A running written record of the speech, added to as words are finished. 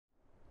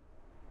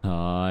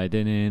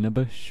hiding in a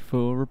bush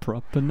for a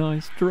proper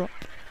nice drop.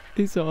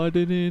 He's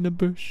hiding in a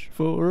bush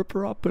for a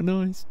proper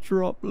nice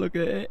drop. Look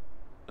at it.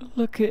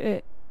 Look at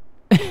it.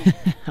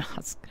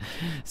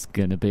 It's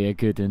gonna be a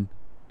good one.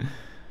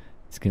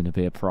 It's gonna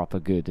be a proper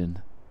good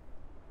one.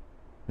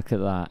 Look at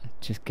that.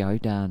 Just go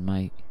down,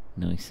 mate.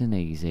 Nice and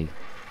easy.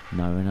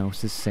 No one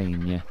else has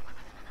seen you.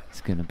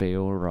 It's gonna be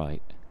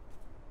alright.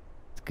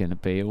 It's gonna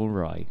be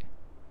alright.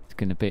 It's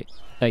gonna be...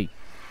 Hey!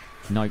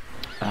 No.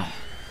 Ah.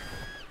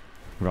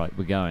 Right,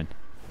 we're going.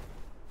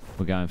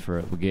 We're going for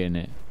it. We're getting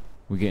it.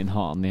 We're getting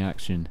hot on the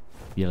action.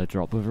 Yellow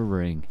drop with a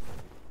ring.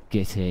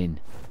 Get in.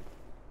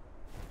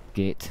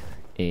 Get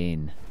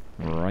in.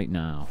 Right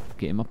now.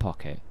 Get in my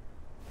pocket.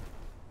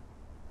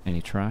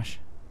 Any trash?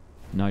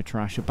 No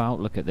trash about?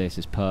 Look at this.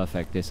 It's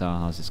perfect. This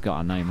ours. It's got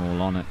our name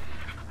all on it.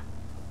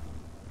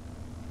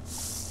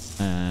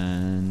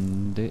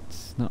 And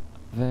it's not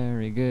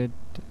very good.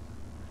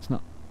 It's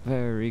not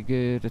very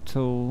good at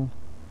all.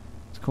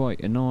 It's quite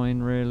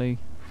annoying, really.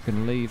 I'm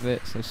gonna leave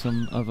it so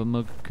some other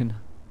mug can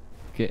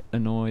get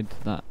annoyed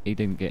that he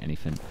didn't get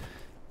anything.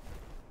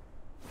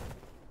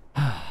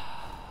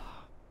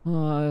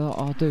 Well,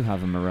 I do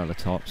have a Morella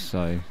top,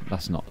 so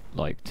that's not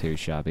like too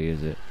shabby,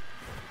 is it?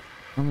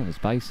 Oh, there's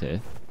base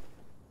here.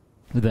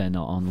 They're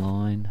not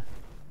online.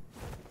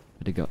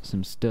 But they got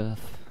some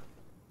stuff.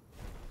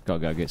 Gotta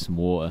go get some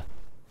water.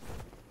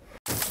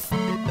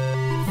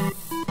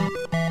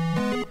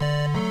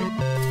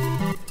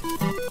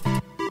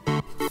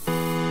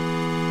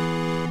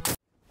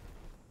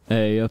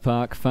 Hey up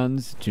ARK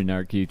fans,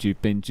 generic YouTube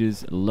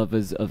bingers,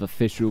 lovers of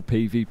official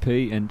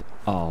PvP, and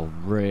oh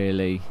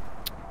really?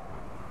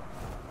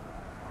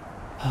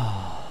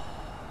 I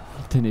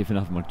didn't even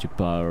have my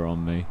Jabbar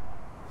on me.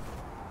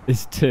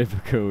 It's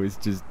typical, it's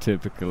just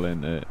typical,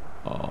 isn't it?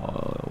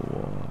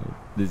 Oh,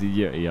 there's a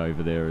Yeti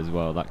over there as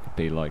well. That could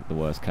be like the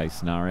worst case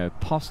scenario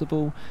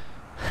possible.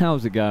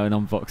 How's it going?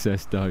 I'm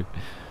Voxesto.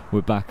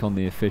 We're back on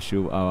the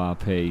official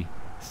ORP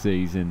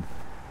season.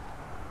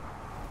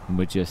 And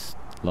we're just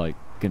like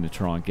gonna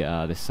try and get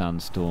out of this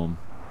sandstorm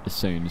as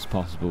soon as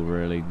possible,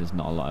 really. There's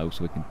not a lot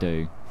else we can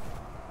do.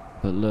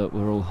 But look,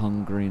 we're all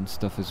hungry and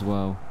stuff as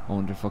well. I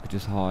wonder if I could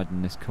just hide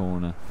in this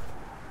corner.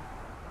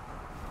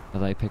 Are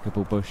they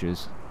pickable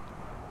bushes?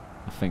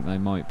 I think they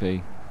might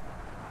be.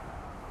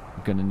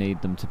 I'm gonna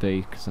need them to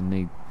be, because I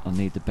need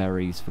the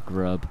berries for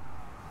grub.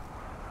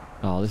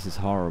 Oh, this is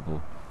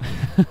horrible.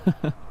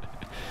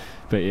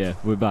 But yeah,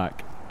 we're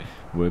back.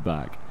 We're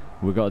back.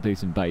 We've got to do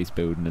some base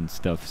building and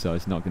stuff, so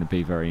it's not going to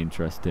be very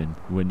interesting.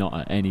 We're not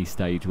at any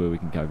stage where we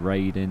can go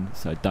raiding,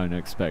 so don't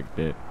expect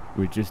it.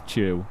 We're just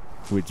chill.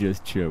 We're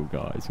just chill,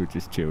 guys. We're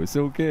just chill. It's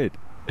all good.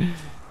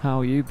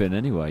 How you been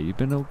anyway? You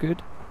been all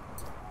good?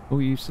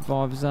 All you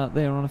survivors out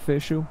there on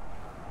official?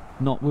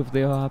 Not with the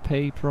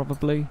ORP,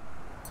 probably?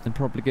 And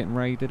probably getting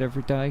raided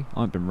every day?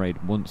 I haven't been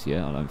raided once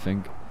yet, I don't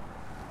think.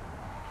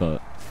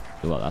 But,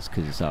 well, that's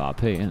because it's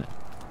ORP, isn't it?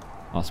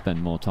 I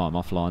spend more time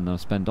offline than I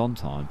spend on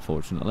time,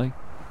 fortunately.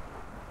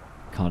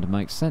 Kind of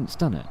makes sense,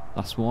 doesn't it?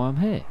 That's why I'm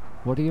here.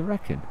 What do you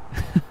reckon?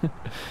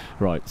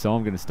 Right, so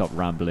I'm going to stop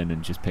rambling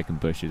and just picking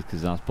bushes,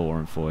 because that's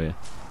boring for you.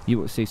 You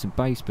want to see some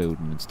base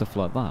building and stuff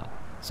like that.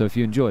 So if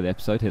you enjoy the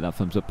episode, hit that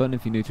thumbs up button.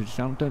 If you're new to the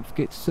channel, don't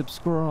forget to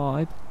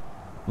subscribe.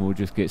 And we'll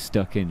just get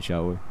stuck in,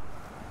 shall we?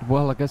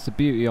 Well, I guess the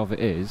beauty of it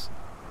is,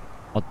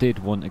 I did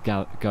want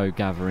to go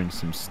gathering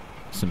some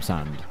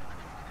sand.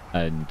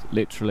 And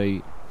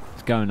literally,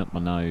 it's going up my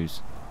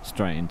nose,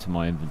 straight into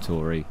my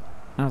inventory,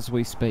 as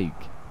we speak.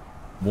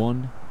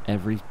 One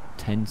every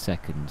 10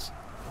 seconds.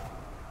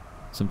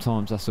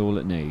 Sometimes that's all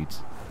it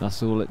needs.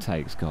 That's all it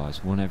takes,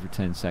 guys. One every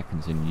 10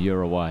 seconds and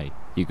you're away.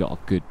 You got a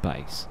good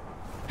base.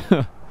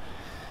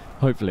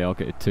 Hopefully I'll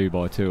get a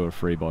 2x2 or a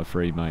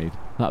 3x3 made.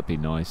 That'd be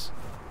nice.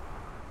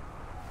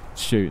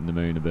 Shooting the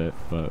moon a bit,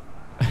 but...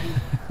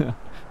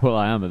 well,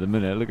 I am at the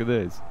minute. Look at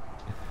this.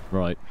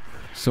 Right.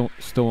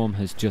 Storm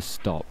has just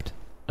stopped.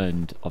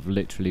 And I've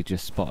literally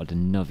just spotted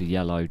another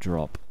yellow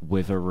drop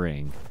with a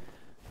ring.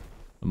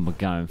 And we're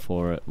going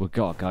for it. We've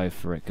got to go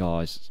for it,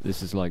 guys.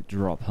 This is like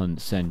drop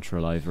hunt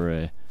central over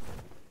here.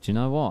 Do you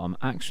know what? I'm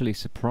actually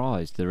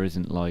surprised there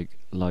isn't like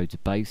loads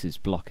of bases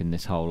blocking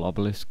this whole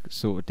obelisk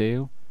sort of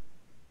deal.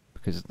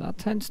 Because that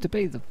tends to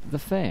be the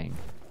thing.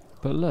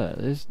 But look,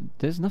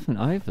 there's nothing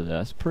over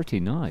there. It's pretty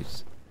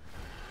nice.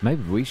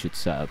 Maybe we should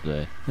set up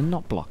there and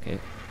not block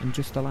it and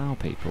just allow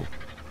people.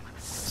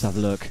 Let's have a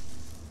look.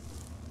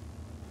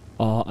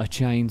 Oh, a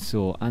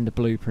chainsaw and a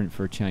blueprint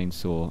for a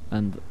chainsaw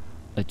and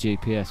a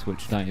GPS,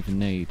 which I don't even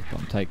need.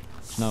 But I'm taking.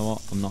 You know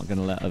what? I'm not going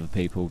to let other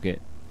people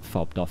get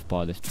fobbed off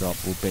by this drop.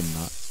 We'll bin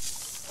that.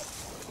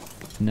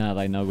 Now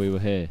they know we were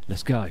here.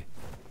 Let's go.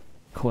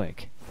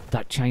 Quick.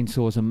 That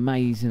chainsaw's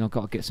amazing. I've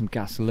got to get some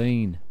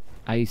gasoline.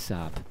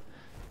 ASAP.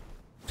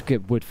 To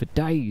get wood for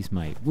days,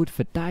 mate. Wood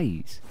for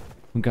days.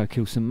 And go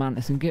kill some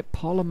mantis and get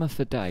polymer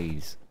for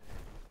days.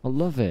 I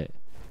love it.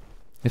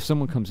 If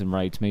someone comes and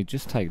raids me,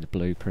 just take the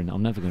blueprint.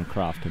 I'm never going to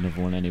craft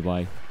another one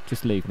anyway.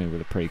 Just leave me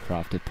with a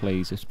pre-crafted,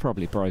 please. It's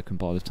probably broken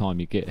by the time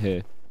you get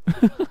here.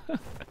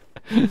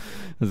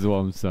 That's what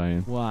I'm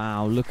saying.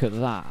 Wow, look at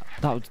that.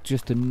 That was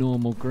just a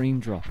normal green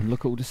drop. And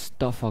look at all the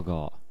stuff I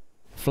got.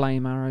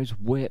 Flame arrows,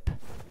 whip,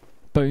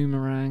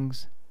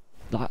 boomerangs,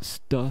 that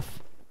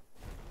stuff.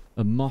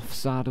 A moth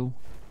saddle.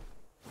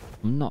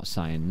 I'm not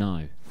saying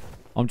no.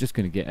 I'm just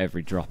going to get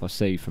every drop I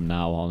see from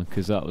now on,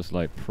 because that was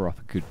like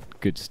proper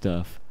good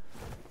stuff.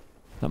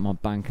 That my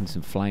banking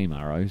some flame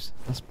arrows.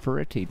 That's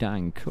pretty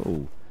dang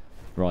cool.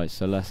 Right,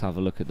 so let's have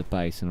a look at the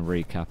base and a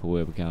recap of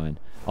where we're going.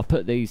 I'll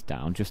put these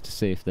down just to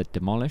see if they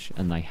demolish,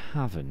 and they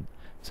haven't.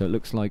 So it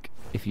looks like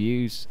if you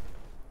use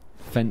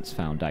fence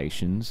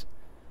foundations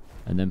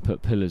and then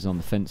put pillars on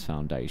the fence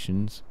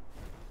foundations,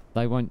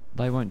 they won't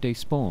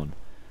despawn.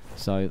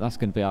 So that's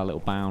going to be our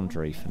little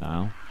boundary for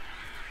now.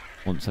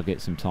 Once I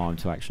get some time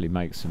to actually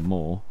make some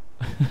more.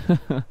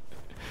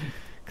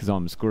 Because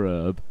I'm a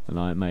scrub and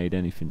I ain't made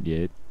anything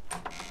yet.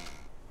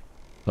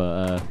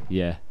 But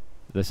yeah,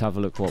 let's have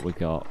a look what we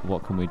got.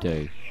 What can we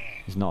do?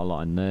 There's not a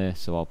lot in there,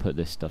 so I'll put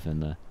this stuff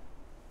in there.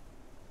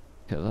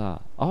 Look at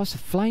that. Oh, it's a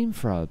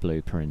flamethrower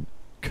blueprint.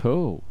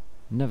 Cool.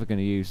 Never going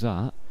to use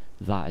that.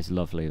 That is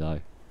lovely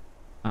though.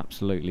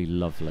 Absolutely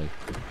lovely.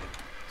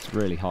 It's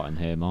really hot in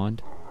here,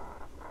 mind.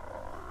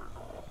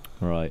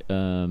 Right,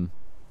 oh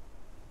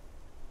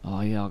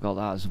yeah, I got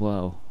that as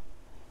well.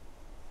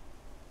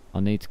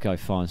 I need to go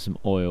find some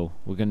oil.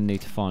 We're going to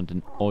need to find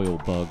an oil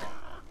bug,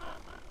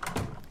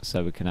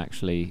 so we can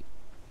actually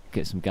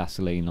get some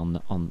gasoline on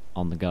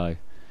the go.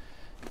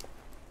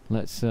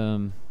 Let's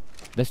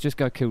just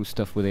go kill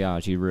stuff with the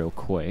RG real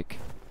quick,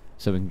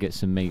 so we can get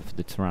some meat for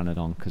the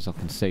pteranodon, because I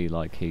can see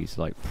like he's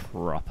like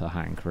proper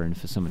hankering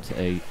for something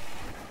to eat.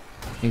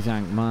 He's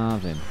Hank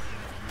Marvin.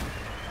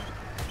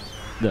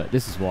 Look,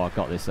 this is why I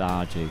got this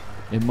RG.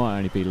 It might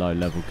only be low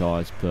level,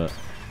 guys, but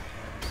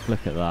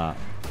look at that.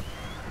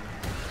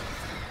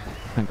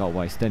 Ain't got to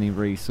waste any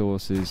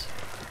resources.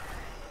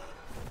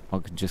 I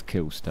can just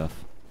kill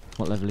stuff.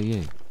 What level are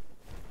you?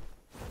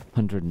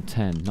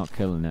 110, not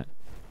killing it.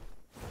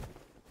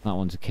 That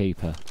one's a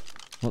keeper.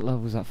 What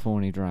level was that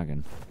thorny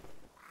dragon?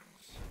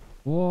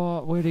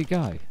 What? Where'd he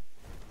go?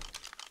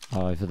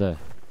 Oh, over there.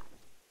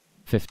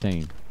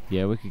 15.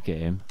 Yeah, we could get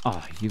him.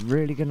 Oh, you're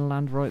really going to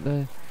land right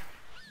there?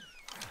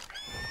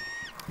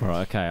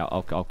 Right, okay,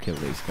 I'll kill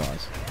these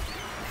guys.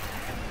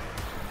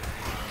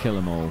 Kill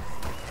them all.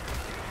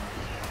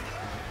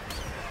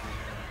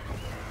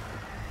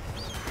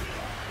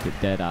 Get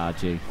dead,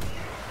 RG.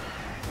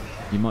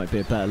 You might be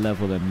a better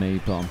level than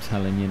me, but I'm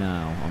telling you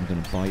now, I'm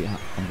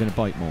gonna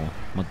bite more.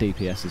 My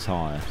DPS is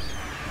higher.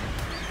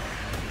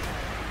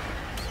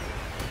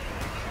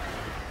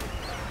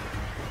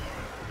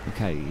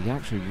 Okay, he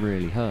actually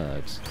really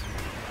hurts.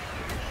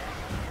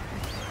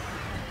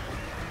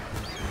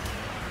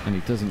 And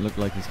he doesn't look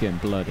like he's getting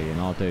bloody, and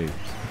I do.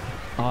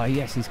 Oh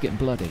yes, he's getting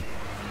bloody.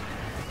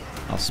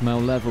 I smell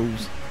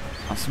levels.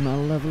 I smell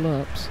level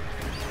ups.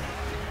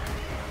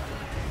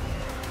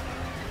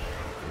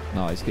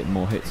 No, he's getting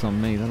more hits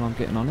on me than I'm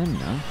getting on him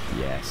now.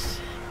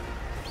 Yes.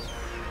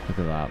 Look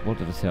at that. What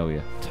did I tell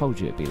you? Told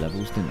you it'd be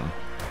levels, didn't I?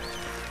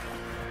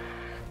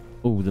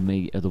 All the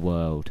meat of the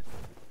world.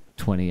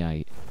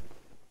 28.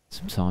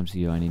 Sometimes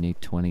you only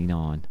need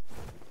 29.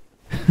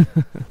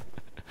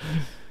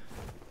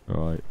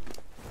 Right.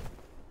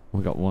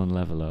 We got one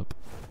level up.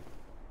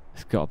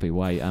 It's got to be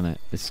weight, hasn't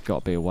it? It's got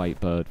to be a weight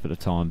bird for the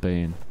time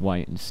being.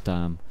 Weight and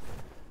stam.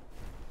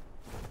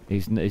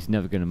 He's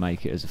never going to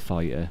make it as a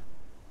fighter.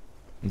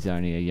 He's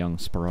only a young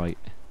sprite.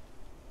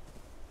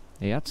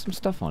 He had some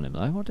stuff on him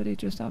though. What did he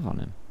just have on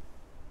him?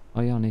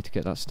 Oh yeah, I need to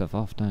get that stuff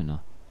off, don't I?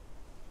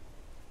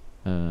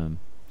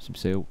 Some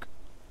silk.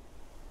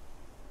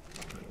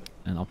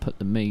 And I'll put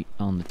the meat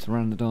on the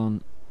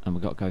pteranodon, and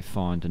we've got to go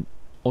find an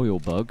oil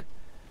bug,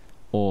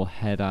 or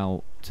head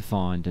out to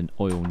find an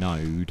oil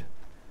node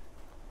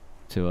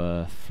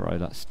to throw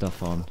that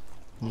stuff on.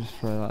 I'll just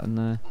throw that in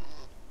there.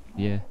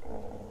 Yeah.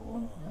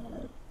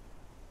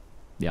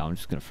 Yeah, I'm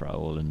just going to throw it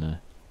all in there.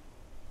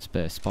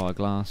 Spare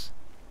spyglass.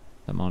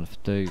 Don't mind if I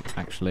do.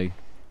 Actually,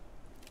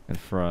 I'm going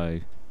to throw...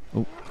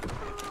 Oh,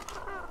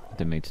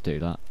 didn't mean to do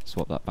that.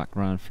 Swap that back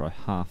round. Throw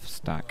half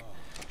stack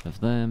of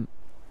them.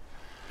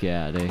 Get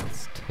out of here.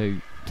 It's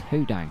too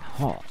dang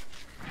hot.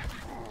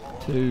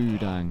 Too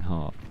dang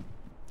hot.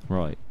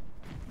 Right.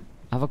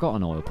 Have I got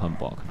an oil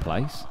pump what I can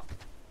place?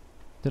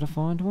 Did I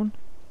find one?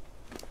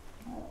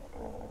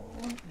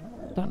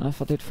 Don't know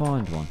if I did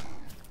find one.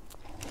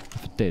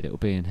 If I did, it'll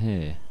be in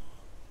here.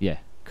 Yeah,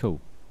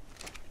 cool.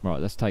 Right,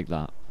 let's take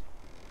that.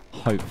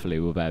 Hopefully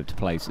we'll be able to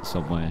place it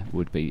somewhere.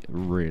 Would be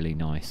really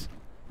nice.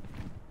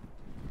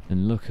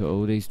 And look at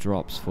all these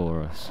drops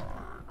for us.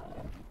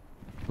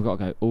 We've got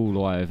to go all the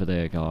way over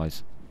there,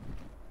 guys.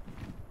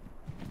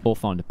 Or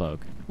find a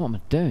bug. What am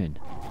I doing?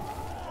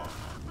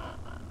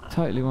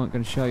 Totally weren't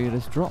going to show you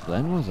this drop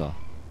then, was I?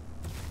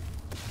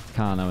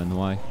 Carno in the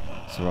way.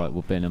 It's alright,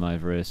 we'll bin him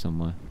over here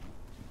somewhere.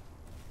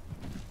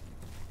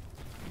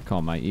 Come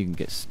on, mate, you can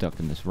get stuck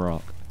in this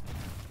rock.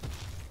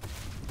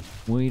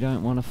 We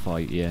don't want to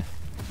fight you.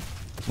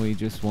 We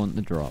just want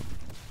the drop.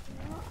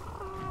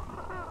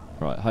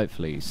 Right,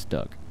 hopefully he's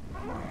stuck.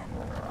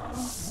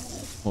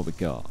 What we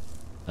got?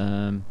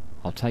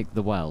 I'll take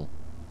the well.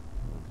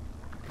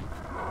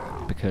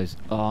 Because,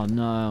 oh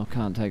no, I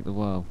can't take the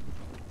well.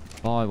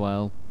 Bye,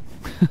 well.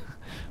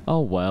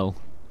 Oh, well.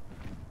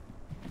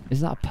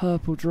 Is that a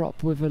purple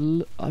drop with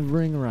a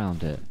ring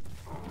around it?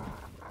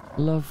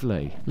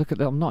 Lovely. Look at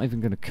that. I'm not even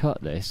going to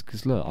cut this,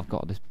 because look, I've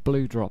got this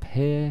blue drop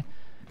here,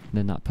 and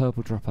then that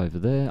purple drop over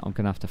there. I'm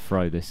going to have to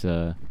throw this,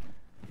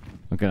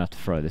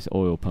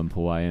 oil pump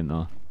away, ain't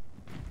I?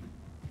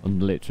 I'm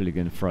literally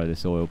going to throw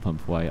this oil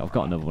pump away. I've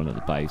got another one at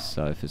the base,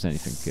 so if there's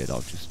anything good,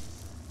 I'll just...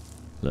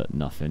 Look,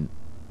 nothing.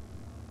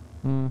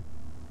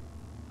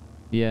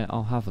 Yeah,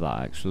 I'll have that,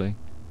 actually.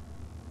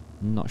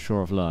 I'm not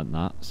sure I've learnt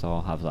that, so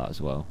I'll have that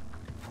as well.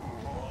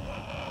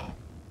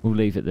 We'll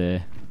leave it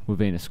there. We're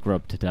being a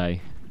scrub today,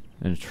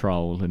 and a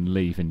troll, and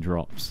leaving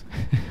drops.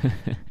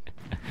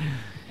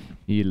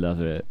 You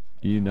love it.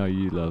 You know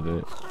you love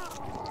it.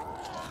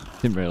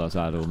 Didn't realise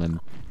I had all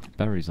them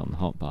berries on the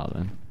hotbar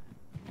then.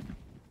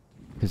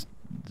 Because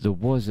there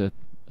was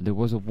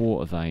a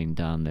water vein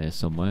down there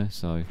somewhere,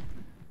 so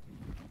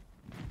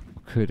I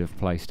could have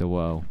placed a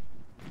well.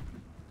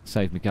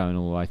 Saved me going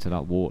all the way to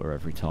that water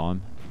every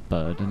time.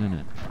 Burden,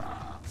 innit?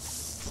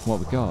 What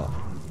we got?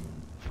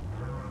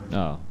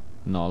 Oh,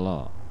 not a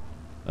lot.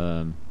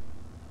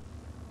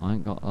 I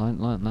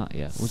ain't learnt that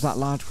yet. Was that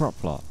large crop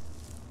plot?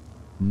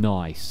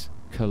 Nice.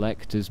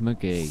 Collector's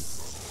McGee.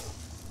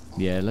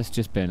 Yeah, let's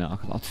just bin it. I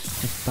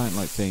just don't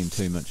like being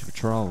too much of a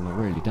troll. I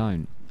really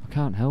don't. I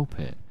can't help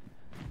it.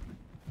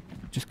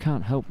 Just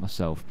can't help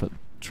myself but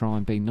try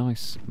and be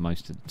nice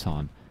most of the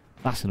time.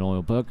 That's an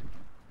oil bug.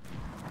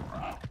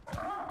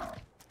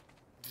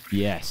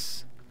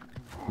 Yes.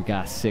 We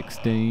got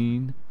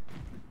 16.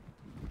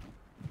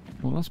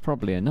 Well, that's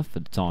probably enough for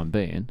the time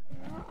being.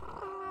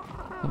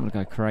 I don't want to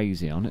go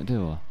crazy on it,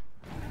 do I?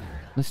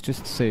 Let's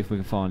just see if we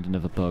can find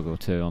another bug or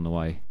two on the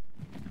way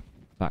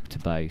back to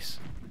base.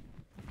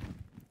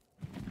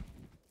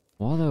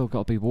 Why they all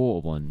got to be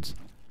water ones?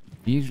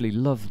 I usually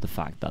love the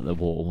fact that the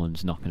water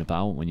one's knocking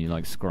about when you're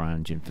like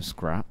scrounging for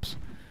scraps.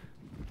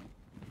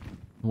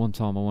 One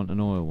time I want an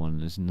oil one,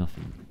 there's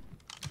nothing.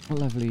 What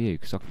level are you?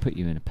 Because I could put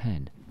you in a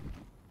pen.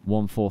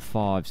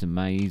 145's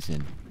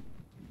amazing.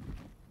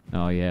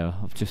 Oh yeah,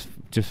 I've just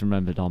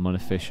remembered I'm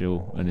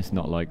unofficial and it's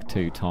not like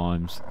 2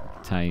 times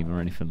tame or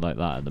anything like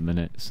that at the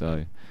minute,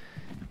 so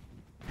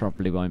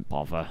probably won't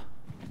bother.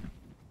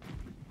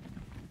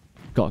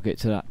 Gotta get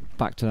to that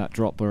back to that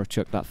drop where I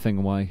chucked that thing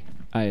away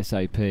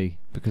ASAP,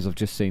 because I've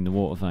just seen the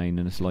water vein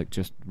and it's like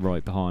just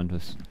right behind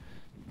us.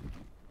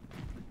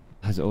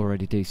 Has it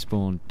already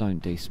despawned?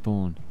 Don't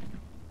despawn.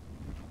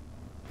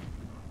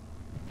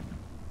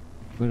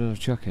 Where did I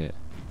chuck it?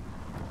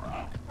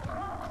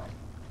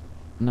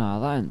 Nah,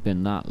 that ain't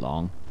been that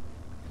long.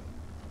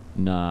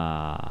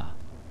 Nah,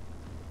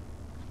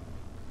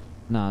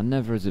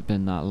 never has it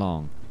been that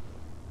long.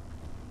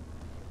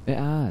 It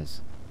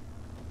has.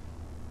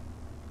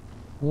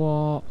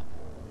 What?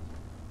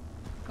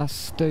 That's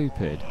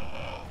stupid.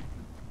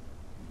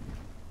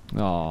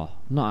 Oh,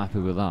 not happy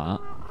with that.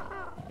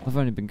 I've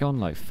only been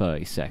gone like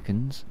 30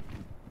 seconds.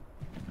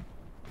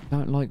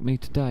 Don't like me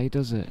today,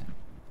 does it?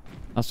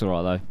 That's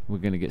alright though, we're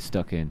going to get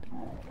stuck in.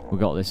 We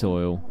got this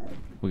oil.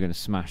 We're going to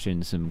smash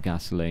in some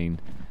gasoline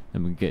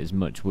and we can get as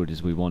much wood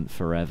as we want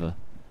forever.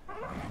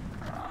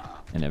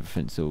 And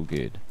everything's all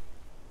good.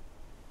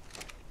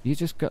 You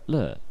just got...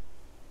 look.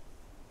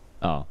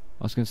 Oh,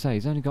 I was going to say,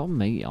 he's only got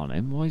meat on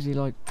him. Why is he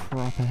like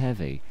proper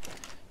heavy?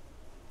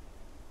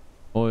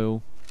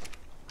 Oil.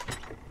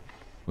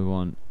 We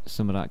want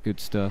some of that good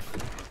stuff.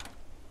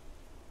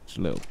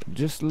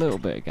 Just a little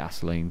bit of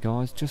gasoline,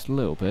 guys. Just a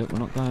little bit. We're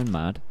not going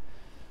mad.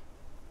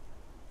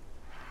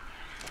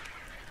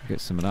 Get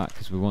some of that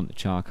because we want the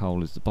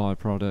charcoal as the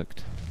byproduct.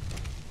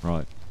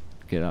 Right,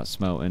 get that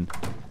smelting.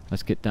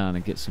 Let's get down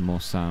and get some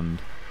more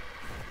sand.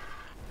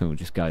 Then we'll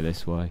just go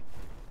this way.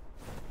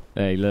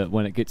 Hey, look,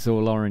 when it gets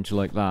all orange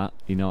like that,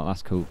 you know what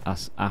that's called?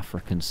 That's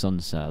African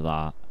sunset,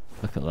 that.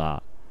 Look at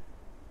that.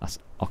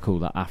 I call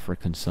that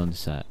African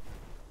sunset.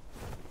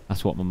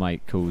 That's what my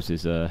mate calls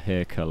his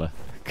hair colour,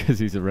 because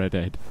he's a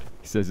redhead.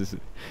 He says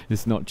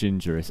it's not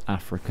ginger, it's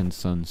African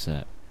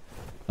sunset.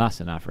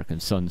 That's an African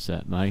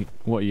sunset, mate.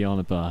 What are you on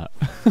about?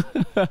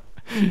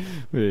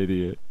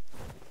 Idiot.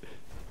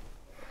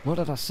 What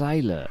did I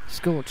say, look?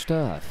 Scorched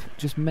earth.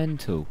 Just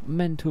mental.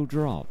 Mental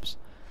drops.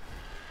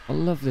 I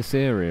love this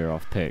area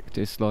I've picked.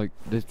 It's like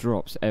there's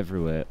drops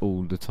everywhere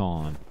all the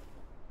time.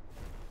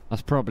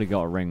 That's probably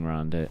got a ring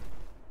around it.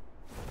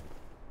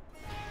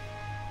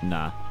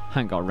 Nah,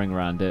 ain't got a ring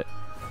around it.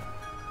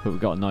 But we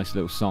got a nice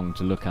little song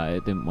to look at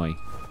it, didn't we?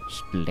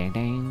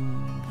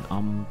 Splitting,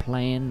 I'm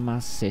playing my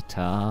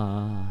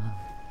sitar.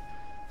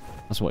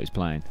 That's what he's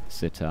playing.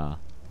 Sitar.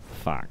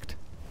 Fact.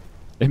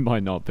 It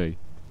might not be.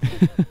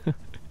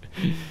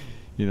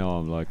 You know,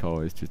 I'm like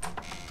always just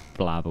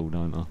blabble,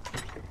 don't I?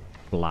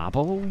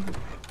 Blabble?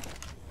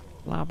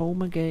 Blabble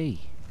McGee.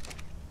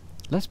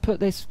 Let's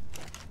put this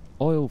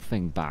oil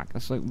thing back.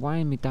 That's like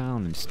weighing me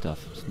down and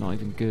stuff. It's not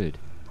even good.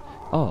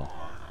 Oh,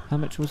 how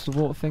much was the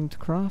water thing to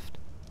craft?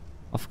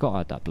 I forgot I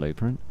had that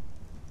blueprint.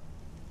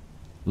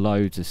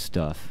 Loads of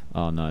stuff.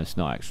 Oh no, it's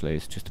not actually.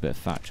 It's just a bit of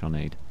thatch I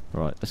need.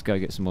 Right, let's go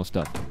get some more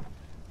stuff.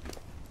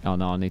 Oh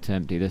no, I need to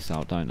empty this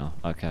out, don't I?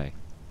 Okay.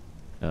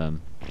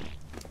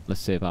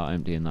 Let's see about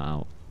emptying that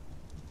out.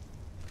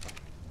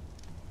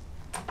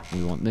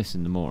 We want this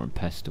in the mortar and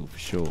pestle for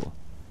sure.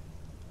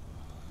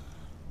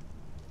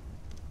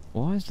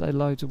 Why is there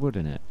loads of wood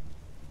in it?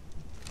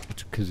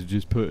 Because I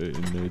just put it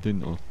in there,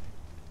 didn't I?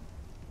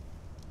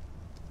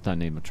 Don't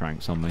need my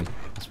tranks on me.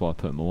 That's why I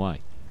put them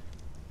away.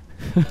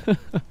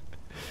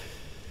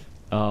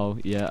 Oh,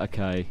 yeah,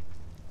 okay.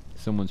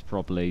 Someone's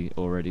probably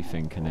already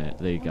thinking it.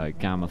 There you go,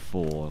 gamma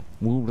 4.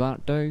 Will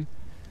that do?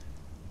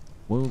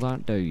 Will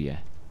that do, yeah?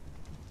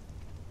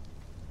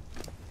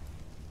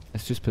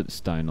 Let's just put the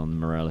stone on the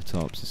morella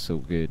tops. It's all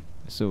good.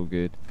 It's all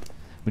good.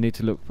 We need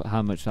to look at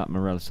how much that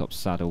morella top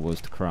saddle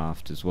was to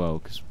craft as well,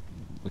 because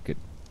we could...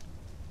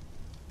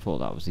 thought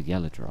that was a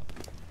yellow drop.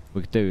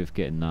 We could do with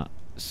getting that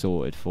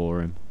sorted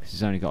for him, because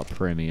he's only got a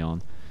primi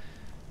on.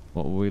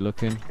 What were we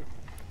looking?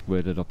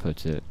 Where did I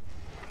put it?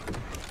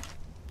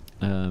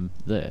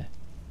 There.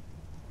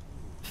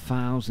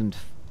 1,000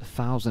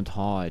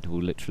 hide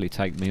will literally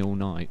take me all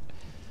night.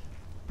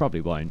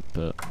 Probably won't,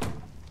 but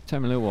take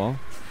me a little while.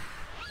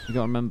 You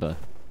gotta remember,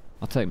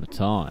 I take my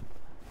time.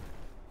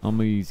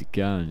 I'm easy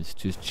going. It's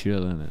just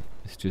chill, innit?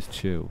 It's just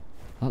chill.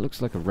 That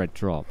looks like a red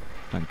drop.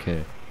 Don't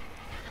care.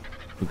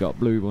 We got a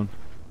blue one.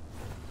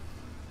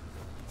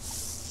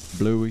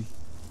 Bluey.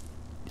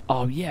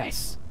 Oh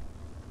yes.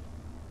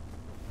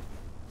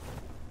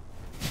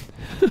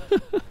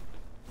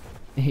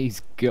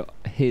 He's got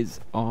his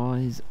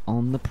eyes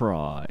on the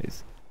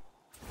prize.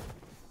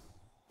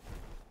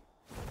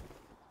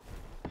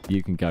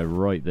 You can go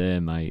right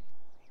there, mate.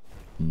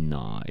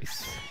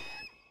 Nice.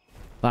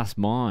 That's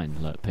mine,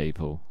 look,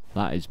 people.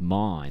 That is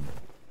mine.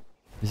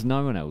 There's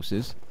no one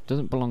else's.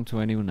 Doesn't belong to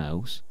anyone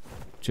else.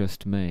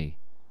 Just me.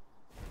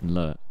 And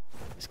look,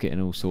 it's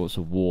getting all sorts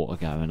of water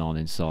going on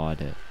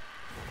inside it.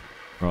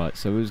 Right,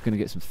 so we're just going to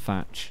get some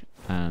thatch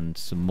and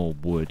some more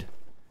wood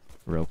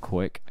real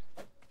quick.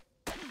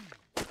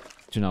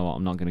 Do you know what?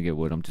 I'm not going to get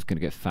wood. I'm just going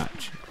to get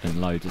thatch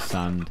and loads of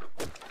sand,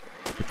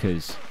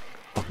 because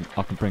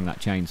I can bring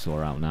that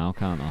chainsaw out now,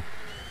 can't I?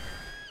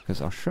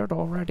 Because I should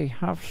already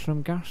have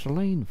some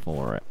gasoline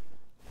for it.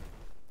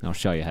 I'll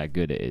show you how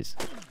good it is.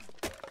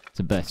 It's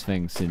the best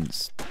thing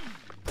since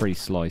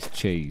pre-sliced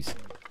cheese.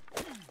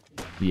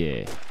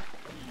 Yeah.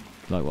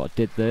 Like what I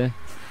did there.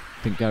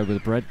 Didn't go with the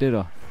bread, did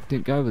I?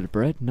 Didn't go with the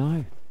bread,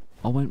 no.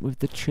 I went with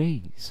the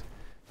cheese.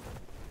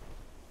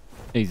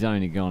 He's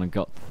only gone and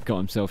got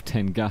himself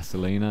 10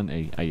 gasoline, hasn't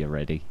he? Are you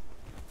ready?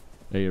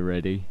 Are you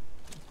ready?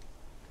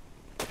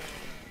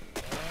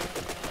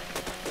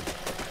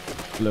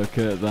 Look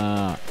at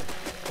that.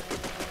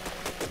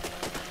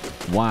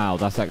 Wow,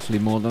 that's actually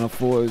more than I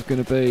thought it was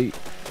going to be.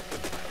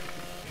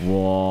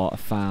 What,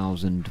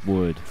 1,000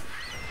 wood.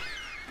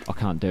 I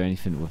can't do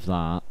anything with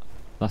that.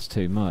 That's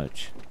too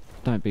much.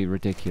 Don't be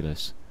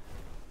ridiculous.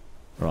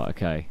 Right,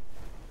 okay.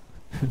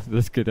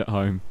 Let's get it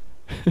home.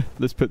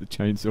 Let's put the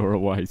chainsaw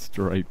away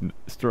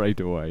straight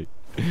away.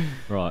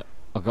 Right,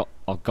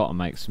 I've got to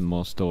make some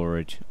more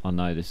storage. I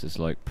know this is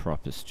like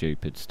proper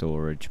stupid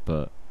storage,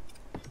 but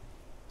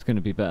it's going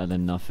to be better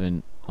than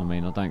nothing. I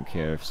mean, I don't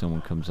care if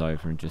someone comes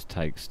over and just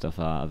takes stuff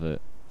out of it.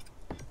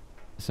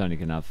 It's only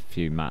going to have a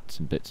few mats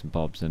and bits and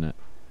bobs in it.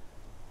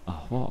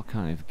 Oh, what? I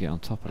can't even get on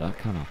top of that,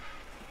 can I?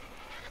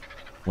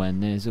 When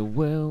there's a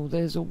will,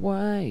 there's a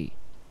way.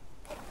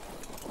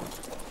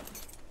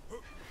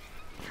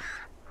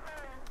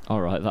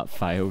 Alright, that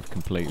failed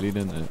completely,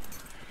 didn't it?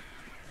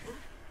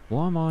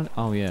 Why am I...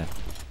 oh, yeah.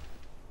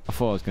 I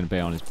thought I was going to be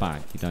on his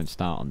back. You don't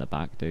start on the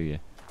back, do you?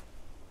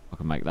 I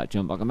can make that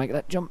jump. I can make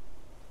that jump.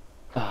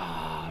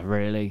 Ah,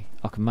 really?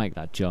 I can make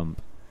that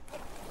jump.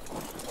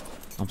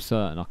 I'm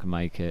certain I can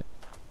make it.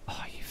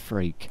 Oh, you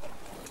freak.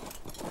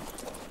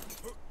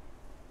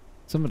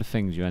 Some of the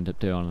things you end up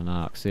doing on an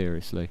ARK,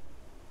 seriously.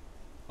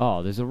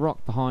 Oh, there's a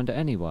rock behind it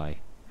anyway.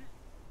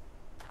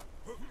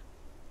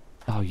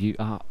 Oh, you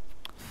are...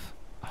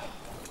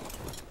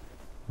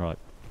 Right.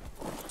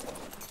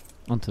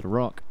 Onto the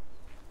rock.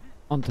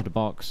 Onto the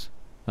box.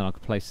 Then I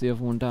can place the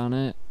other one down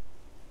here.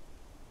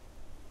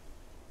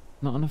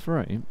 Not enough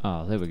room?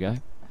 Ah, there we go.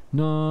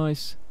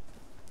 Nice.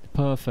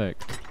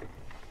 Perfect.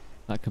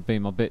 That could be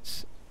my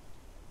bits.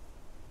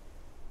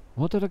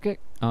 What did I get?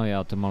 Oh yeah,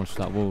 I demolished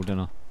that wall,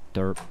 didn't I?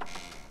 Derp.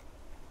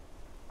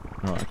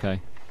 Right,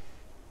 okay.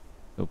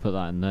 We'll put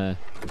that in there.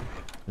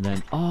 And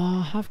then,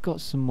 oh, I have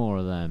got some more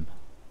of them.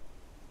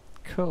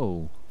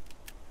 Cool.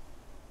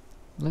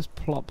 Let's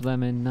plop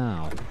them in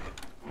now.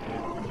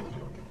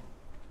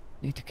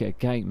 Need to get a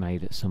gate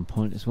made at some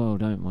point as well,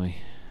 don't we?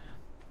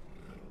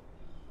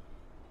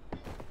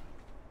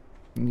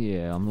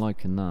 Yeah, I'm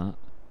liking that.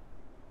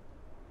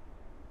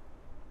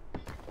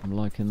 I'm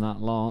liking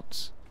that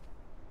lots.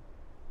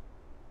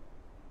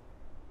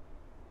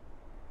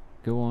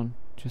 Go on,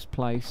 just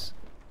place.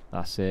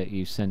 That's it,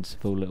 you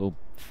sensible little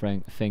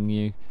thing,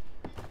 you.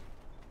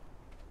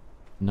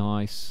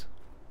 Nice.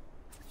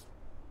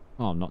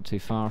 Oh, I'm not too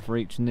far for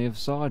reaching the other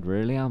side,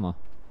 really, am I?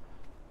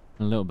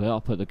 A little bit. I'll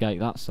put the gate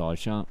that side,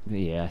 shan't I?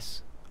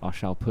 Yes. I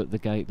shall put the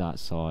gate that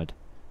side.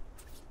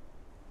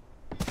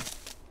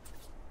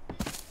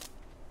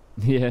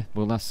 Yeah,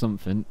 well that's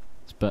something.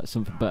 It's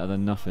something better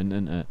than nothing,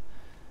 isn't it?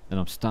 And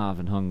I'm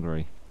starving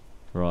hungry.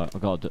 Right, I'm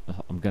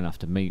gonna have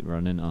to meat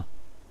run, ain't I?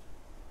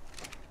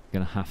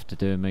 Gonna have to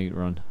do a meat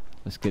run.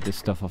 Let's get this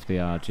stuff off the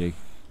RG.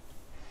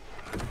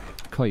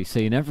 God, you're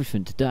seeing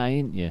everything today,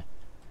 ain't you?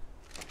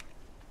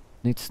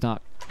 Need to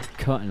start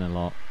cutting a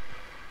lot.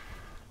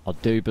 I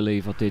do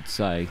believe I did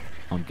say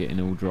I'm getting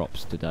all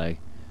drops today.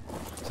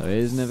 So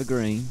here's an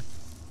evergreen.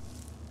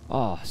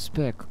 Oh,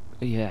 spec.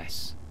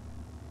 Yes.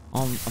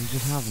 I'm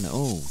just having it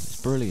all. It's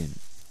brilliant.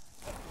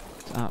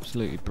 It's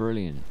absolutely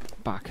brilliant.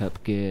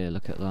 Backup gear,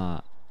 look at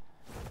that.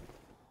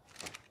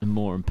 A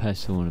mortar and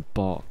pestle and a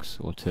box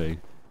or two.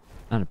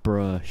 And a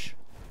brush.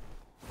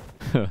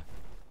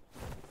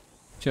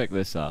 Check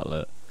this out,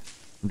 look.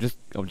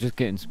 I'm just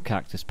getting some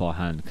cactus by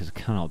hand because I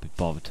cannot be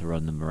bothered to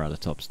run the Morella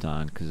top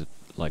stand because of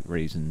like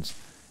reasons.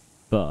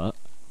 But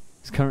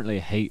there's currently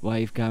a heat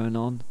wave going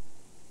on.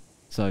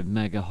 So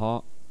mega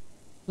hot.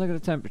 Look at the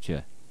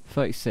temperature.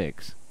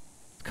 36.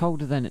 It's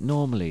colder than it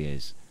normally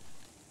is.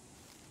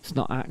 It's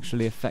not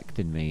actually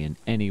affecting me in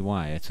any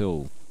way at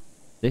all.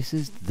 This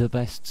is the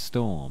best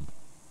storm.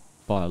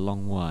 By a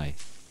long way.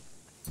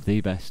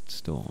 The best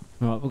storm.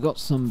 Right, we've got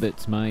some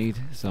bits made,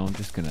 so I'm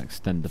just going to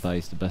extend the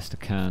base the best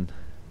I can.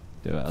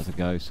 Do it as I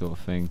go sort of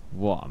thing.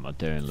 What am I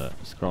doing? Look,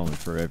 scrolling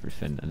through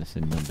everything and it's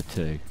in number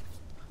 2.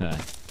 Yeah.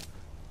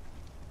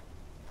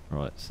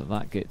 Right, so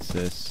that gets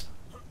us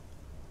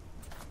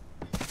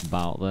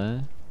about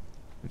there.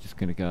 We're just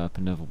going to go up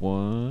another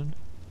one.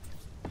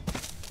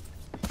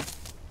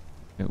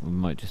 We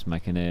might just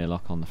make an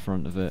airlock on the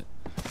front of it.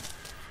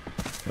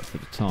 But for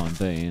the time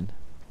being,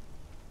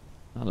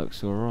 that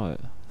looks alright.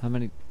 How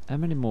many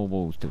more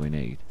walls do we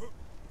need?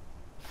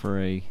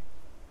 3,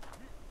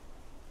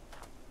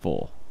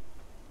 4.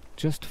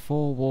 Just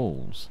 4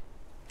 walls.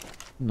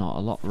 Not a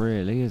lot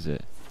really, is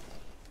it?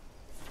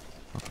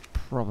 I could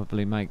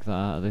probably make that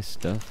out of this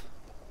stuff.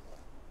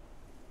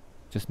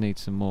 Just need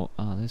some more.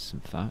 Ah, there's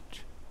some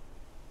thatch.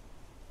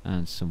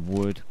 And some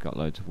wood. Got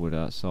loads of wood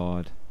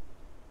outside.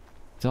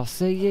 Did I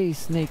see you,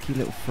 sneaky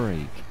little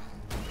freak?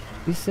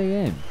 You see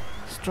him?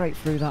 Straight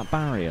through that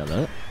barrier,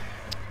 look.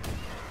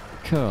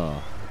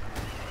 Cool.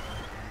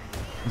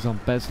 He's on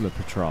Bezier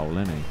patrol,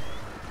 isn't he?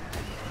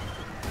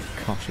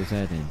 Cosh his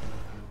head in.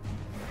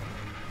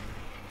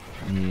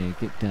 Yeah,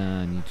 get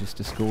down. You're just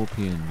a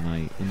scorpion,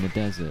 mate, in the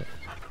desert.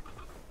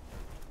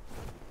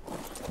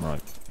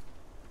 Right.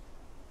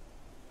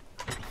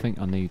 I think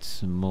I need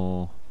some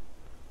more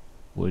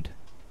wood.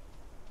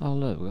 Oh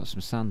look, we've got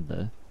some sand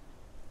there.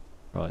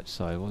 Right,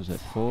 so what was it,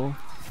 4?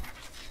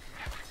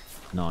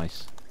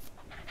 Nice.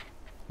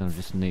 Then I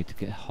just need to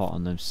get hot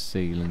on those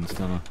ceilings,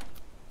 don't I?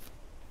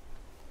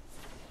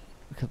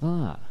 Look at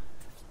that.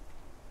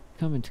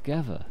 Coming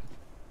together.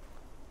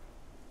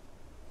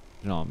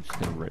 No, I'm just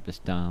going to rip this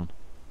down.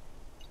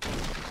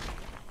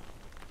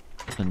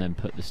 And then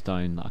put the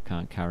stone that I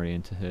can't carry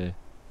into here,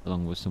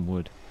 along with some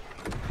wood.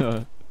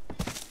 1,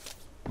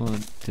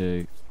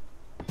 2,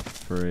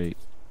 3,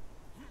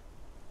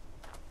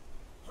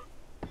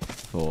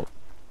 4.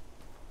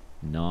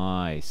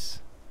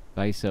 Nice.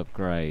 Base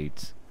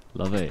upgrades.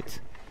 Love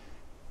it.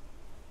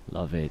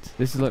 Love it.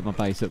 This is like my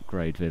base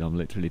upgrade vid. I'm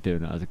literally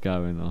doing it as I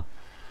go, and I'm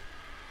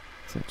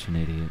such an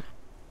idiot.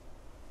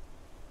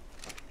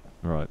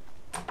 Right.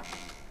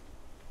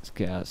 Let's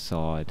get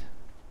outside.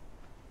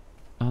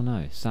 Oh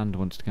no, sand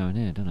wants to go in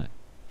here, doesn't it?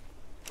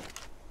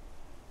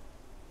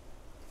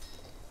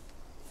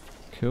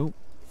 Cool.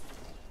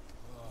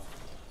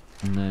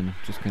 And then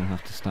I'm just going to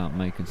have to start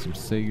making some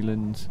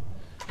ceilings.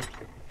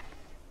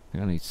 I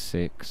think I need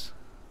 6.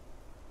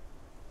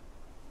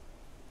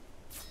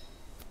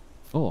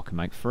 Oh, I can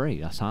make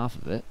 3. That's half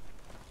of it.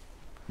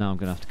 Now I'm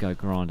going to have to go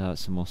grind out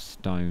some more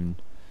stone,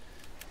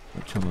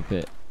 which I'm a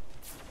bit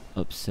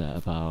upset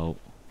about.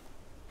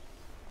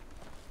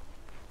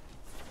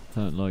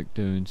 Don't like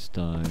doing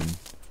stone.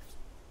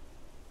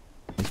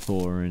 It's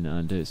boring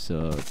and it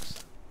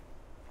sucks.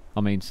 I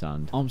mean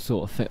sand. I'm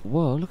sort of fit.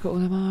 Whoa, look at all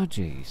them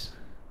RGs.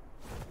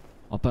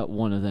 I bet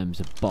one of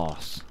them's a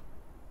boss.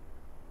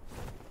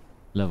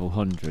 Level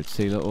 100.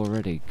 See, look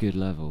already. Good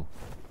level.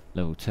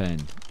 Level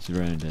 10. It's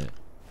around it.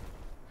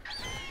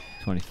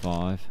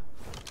 25.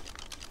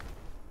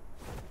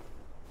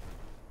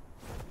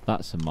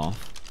 That's a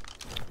moth.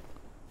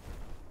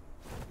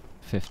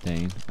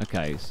 15.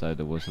 Okay, so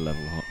there was a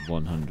level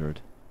 100.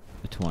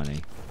 A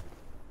 20.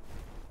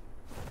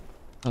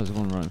 Oh, there's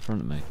one right in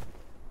front of me.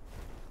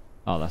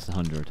 Oh, that's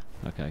 100.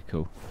 Okay,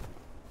 cool.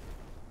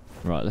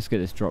 Right, let's get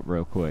this drop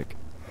real quick.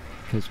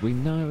 Because we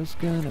know it's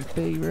gonna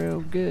be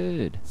real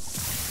good.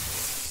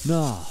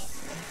 No.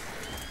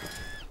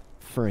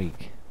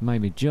 Freak.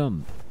 Made me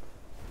jump.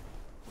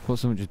 Thought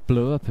someone just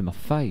blew up in my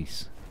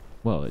face.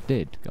 Well, it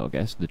did, I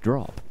guess, the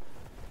drop.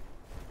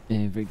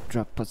 Every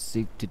drop I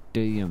see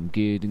today I'm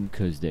getting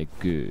because they're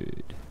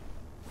good.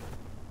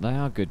 They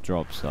are good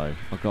drops though,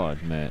 I gotta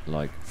admit,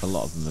 like, a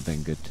lot of them have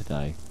been good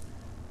today.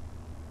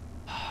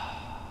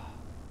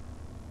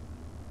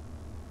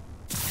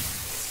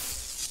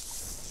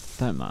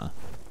 Don't matter.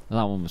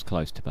 That one was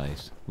close to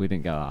base. We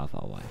didn't go out of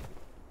our way.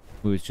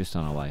 We was just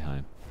on our way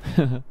home.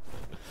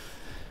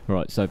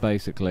 Right, so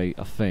basically,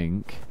 I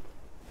think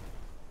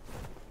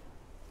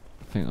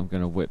I'm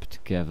going to whip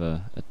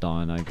together a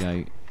dino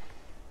gate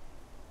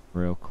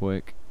real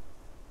quick.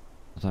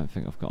 I don't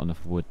think I've got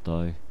enough wood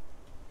though.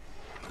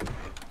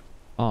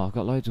 Oh, I've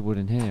got loads of wood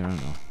in here,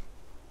 haven't I?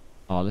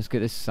 Oh, let's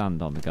get this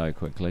sand on the go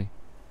quickly.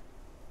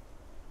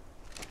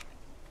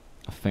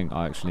 I think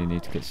I actually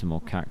need to get some more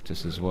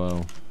cactus as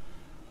well.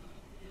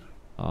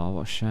 Oh,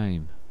 what a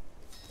shame.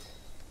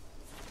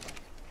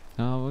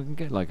 Oh, we can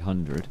get like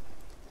 100.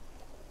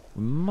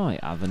 We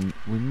might have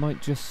we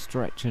might just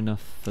stretch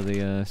enough for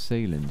the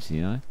ceilings,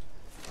 you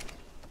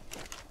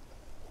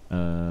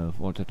know?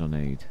 What did I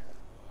need?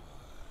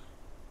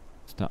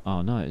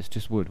 Oh no, it's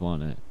just wood,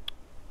 wasn't it?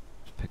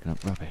 Just picking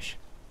up rubbish.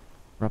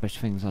 Rubbish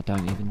things I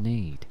don't even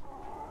need.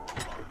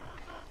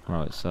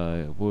 Right,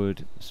 so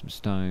wood, some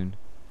stone.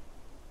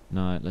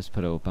 No, let's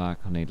put it all back.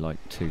 I need like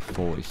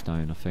 240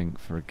 stone, I think,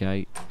 for a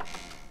gate.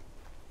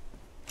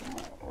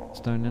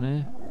 Stone in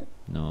here?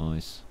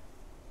 Nice.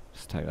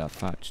 Let's take that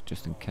thatch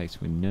just in case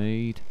we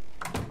need.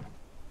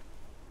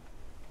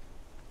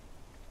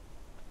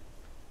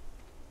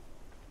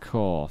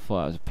 Cool, I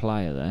thought that was a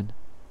player then.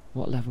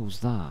 What level's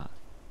that?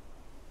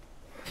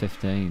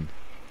 15.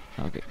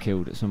 I'll get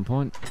killed at some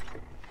point.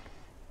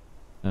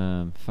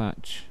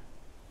 Thatch.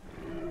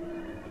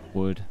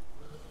 Wood.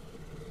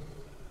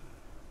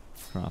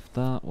 Craft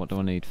that. What do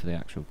I need for the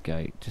actual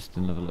gate? Just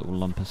another little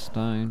lump of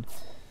stone.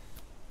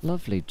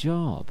 Lovely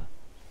job.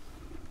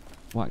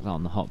 Whack that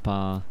on the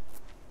hotbar.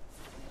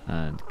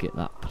 And get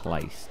that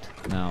placed.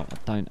 Now, I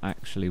don't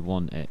actually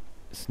want it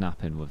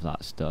snapping with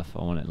that stuff. I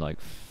want it like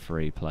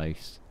free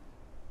placed.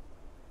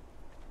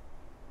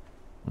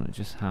 I want it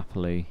just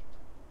happily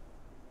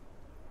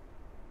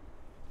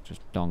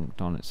just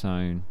donked on its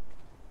own.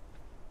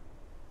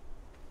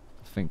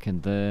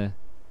 Thinking there.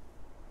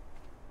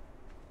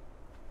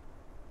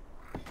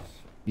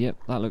 Yep,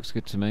 that looks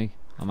good to me.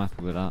 I'm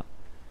happy with that.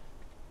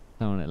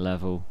 Don't want it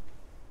level.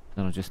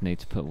 Then I just need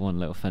to put one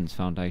little fence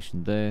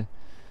foundation there.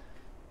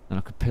 Then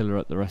I could pillar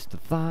up the rest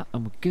of that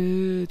and we're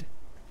good.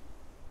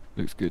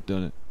 Looks good,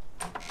 doesn't it?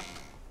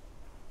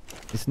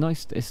 It's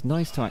nice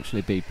to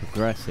actually be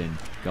progressing,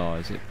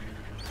 guys.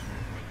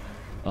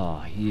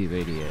 Oh, you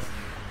idiot.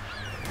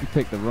 You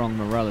picked the wrong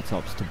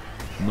Morellatops to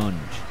munch.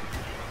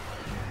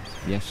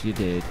 Yes, you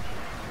did.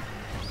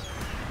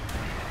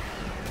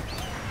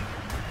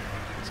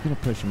 It's going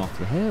to push him off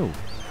the hill.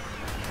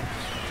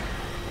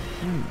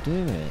 Don't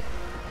do it.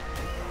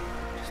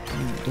 Just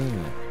don't do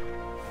it.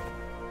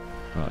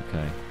 Right,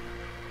 okay.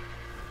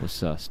 We're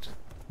sussed.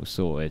 We're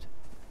sorted.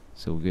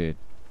 It's all good.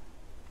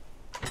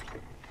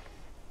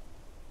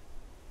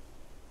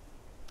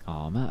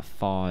 Oh, I'm at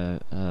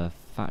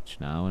thatch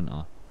now, aren't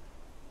I?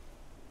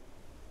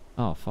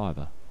 Oh,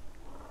 fibre.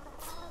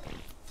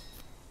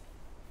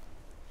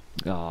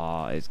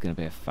 Oh, it's going to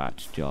be a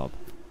thatch job.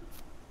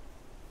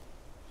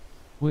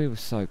 We were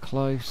so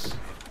close.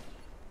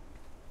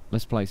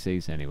 Let's place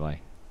these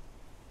anyway.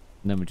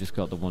 And then we just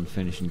got the one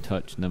finishing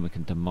touch and then we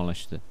can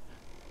demolish the...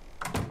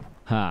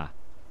 Ha!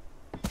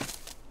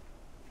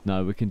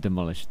 No, we can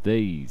demolish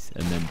these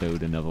and then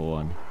build another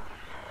one.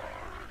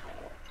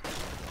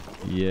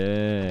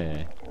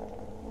 Yeah.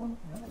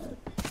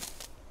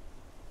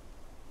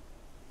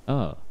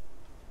 Oh.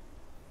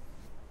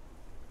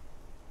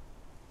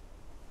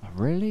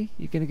 Really?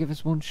 You're going to give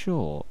us one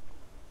short?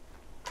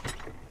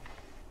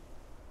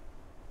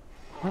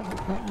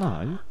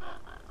 No.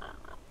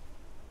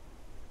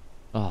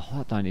 Oh,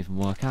 that don't even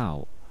work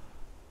out.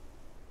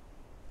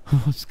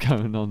 What's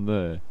going on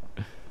there?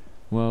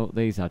 Well,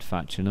 these had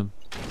thatch in them.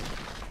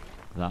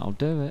 That'll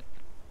do it.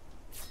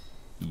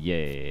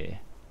 Yeah.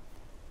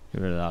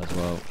 Get rid of that as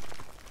well.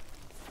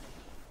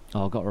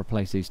 Oh, I've got to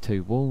replace these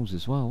two walls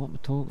as well. What am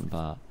I talking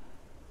about?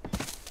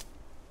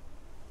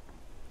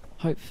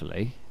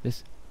 Hopefully,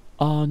 this...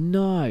 Oh,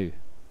 no!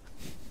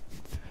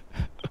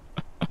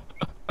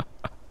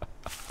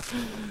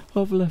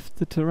 I've left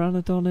the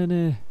pteranodon in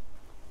here.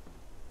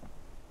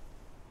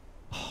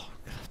 Oh, I'm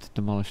going to have to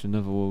demolish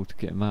another wall to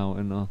get him out,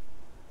 and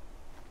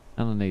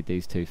I need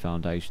these two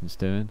foundations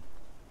doing.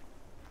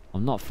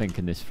 I'm not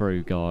thinking this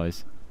through,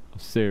 guys. I'm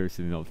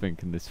seriously not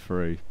thinking this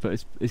through.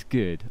 But it's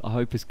good. I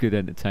hope it's good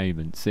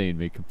entertainment seeing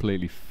me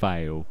completely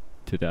fail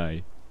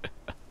today.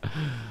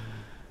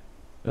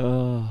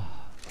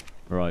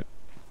 Right.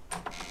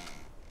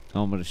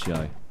 On with the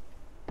show.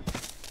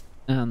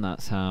 And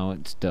that's how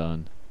it's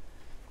done.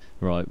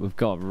 Right, we've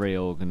got to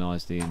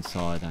reorganise the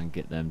inside and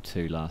get them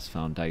two last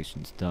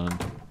foundations done.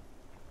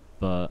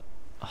 But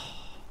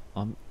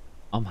I'm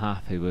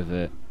happy with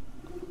it.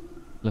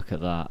 Look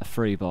at that, a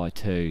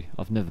 3x2.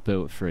 I've never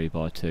built a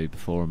 3x2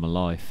 before in my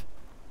life.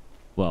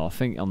 Well, I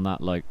think on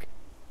that like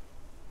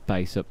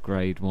base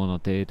upgrade one I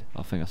did.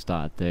 I think I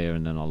started there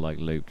and then I like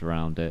looped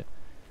around it.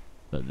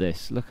 But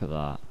this, look at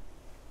that.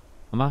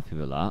 I'm happy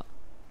with that.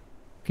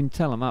 Can you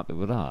tell I'm happy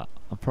with that?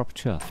 I'm proper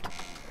chuffed.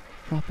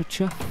 Proper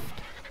chuffed.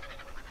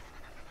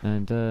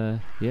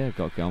 And yeah,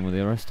 got to get on with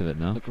the rest of it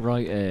now. Look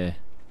right here.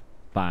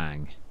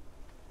 Bang.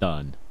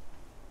 Done.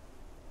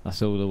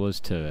 That's all there was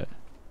to it.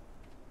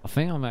 I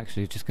think I'm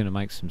actually just going to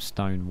make some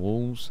stone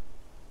walls.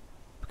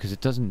 Because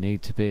it doesn't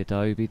need to be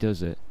adobe,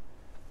 does it?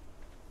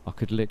 I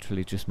could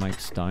literally just make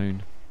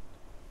stone.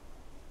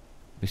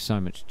 It'd be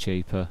so much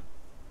cheaper.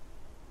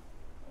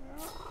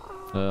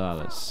 Oh,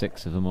 that's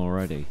 6 of them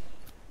already.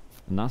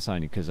 And that's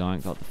only because I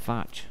ain't got the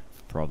thatch,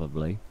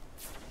 probably.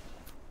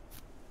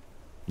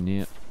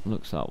 Yep,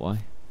 looks that way.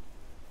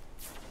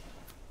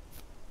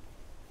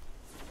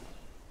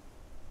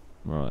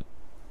 Right,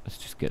 let's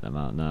just get them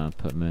out now and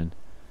put them in.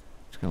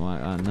 Just gonna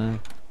like that now.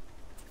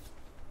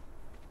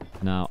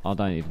 Now, I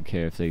don't even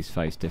care if these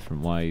face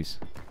different ways.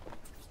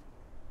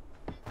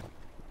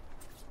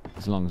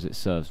 As long as it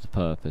serves the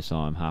purpose,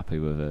 I'm happy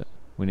with it.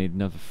 We need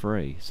another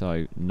 3,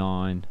 so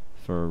 9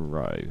 for a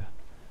row.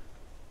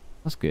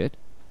 That's good.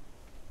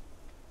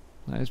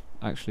 That is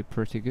actually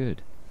pretty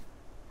good.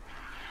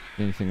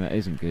 The only thing that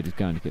isn't good is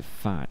going to get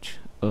thatch.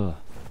 Ugh.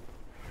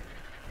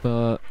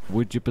 But,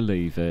 would you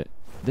believe it?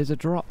 There's a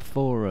drop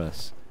for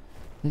us.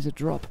 There's a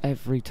drop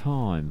every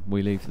time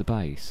we leave the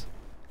base.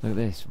 Look at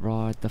this.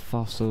 Ride the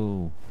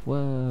fossil.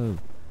 Whoa.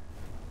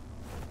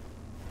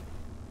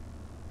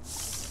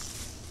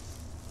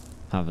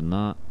 Having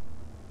that.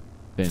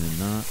 Binning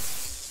that.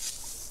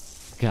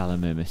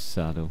 Gallimimus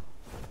saddle.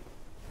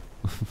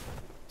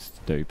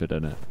 Stupid,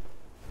 isn't it?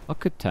 I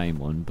could tame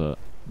one, but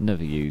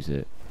never use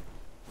it.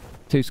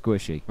 Too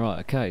squishy. Right,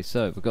 okay,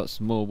 so we've got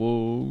some more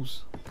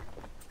walls.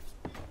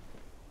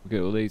 We've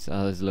got all these.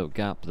 Oh, there's a little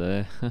gap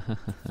there.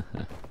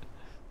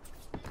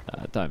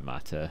 Don't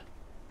matter.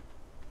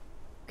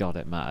 God,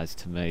 it matters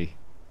to me.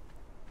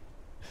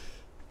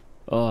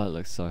 Oh, it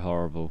looks so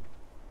horrible.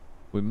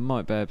 We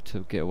might be able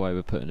to get away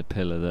with putting a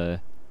pillar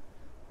there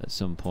at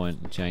some point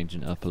and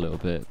changing it up a little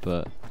bit,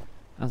 but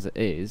as it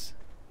is,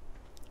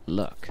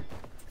 look.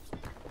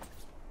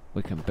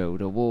 We can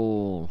build a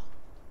wall.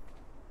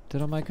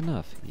 Did I make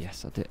enough?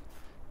 Yes, I did.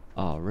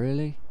 Oh,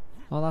 really?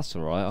 Oh, that's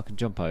alright. I can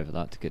jump over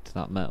that to get to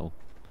that metal.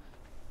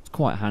 It's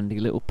quite a handy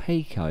little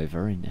peek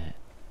over, isn't it?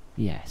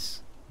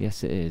 Yes.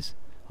 Yes, it is.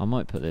 I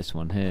might put this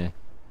one here.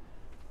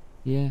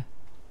 Yeah,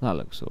 that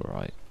looks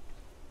alright.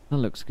 That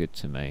looks good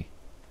to me.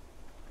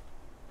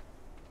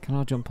 Can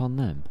I jump on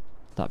them?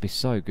 That'd be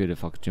so good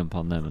if I could jump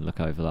on them and look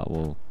over that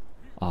wall.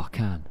 Oh, I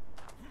can.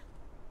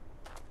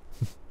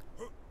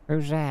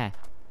 Who's there?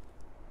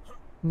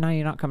 No,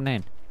 you're not coming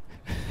in.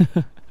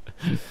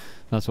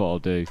 That's what I'll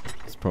do.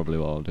 That's probably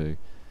what I'll do.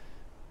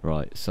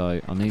 Right, so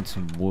I need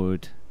some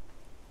wood.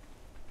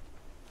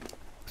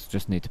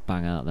 Just need to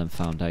bang out them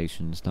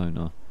foundations, don't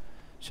I?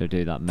 Should I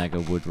do that mega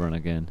wood run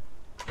again?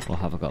 Or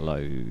have I got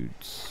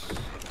loads?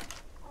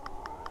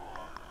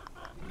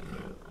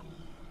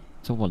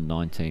 It's all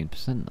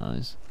 19%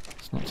 those.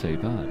 It's not too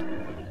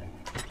bad.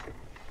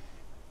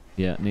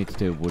 Yeah, need to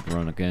do a wood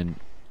run again.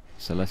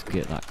 So let's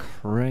get that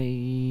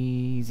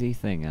crazy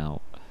thing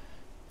out.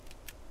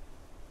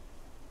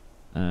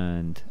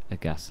 And a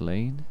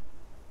gasoline.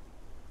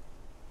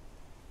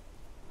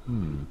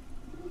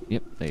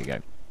 Yep, there you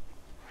go.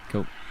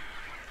 Cool.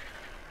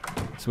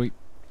 Sweet.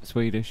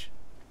 Swedish.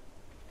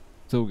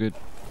 It's all good.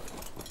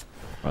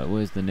 Right,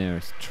 where's the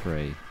nearest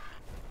tree?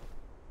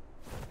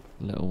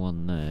 Little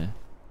one there.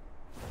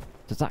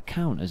 Does that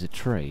count as a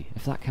tree?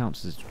 If that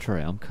counts as a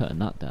tree, I'm cutting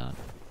that down.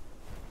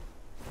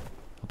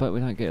 I bet we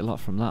don't get a lot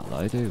from that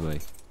though, do we?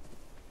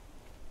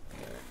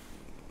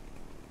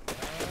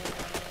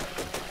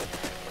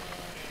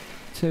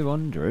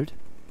 $200?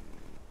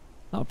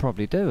 That'll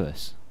probably do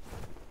us.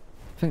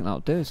 I think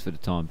that'll do us for the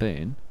time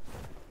being.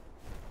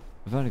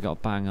 We've only got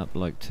to bang up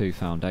like 2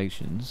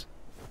 foundations.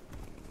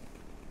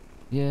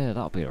 Yeah,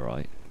 that'll be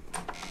alright.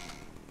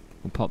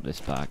 We'll pop this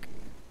back.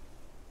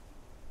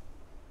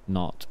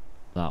 Not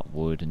that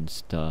wood and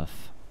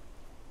stuff.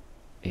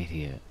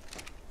 Idiot.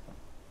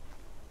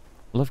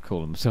 I love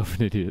calling myself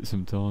an idiot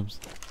sometimes.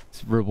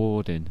 It's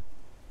rewarding.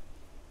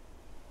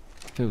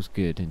 Feels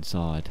good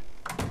inside.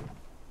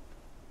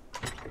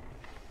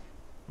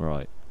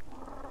 Right.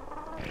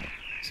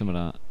 Some of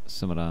that,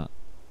 some of that,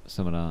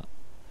 some of that.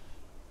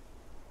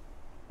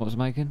 What was I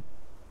making?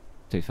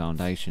 2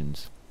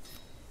 foundations.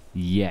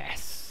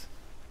 Yes!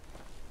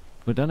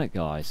 We've done it,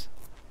 guys.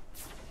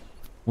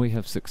 We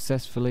have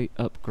successfully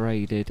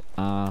upgraded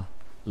our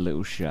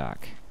little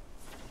shack.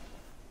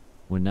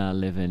 We're now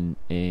living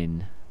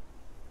in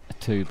a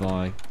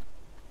 2x3.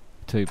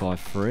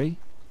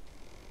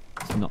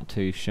 It's not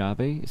too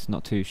shabby. It's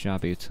not too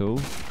shabby at all.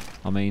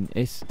 I mean,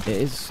 it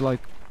is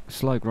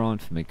slow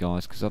grind for me,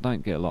 guys, because I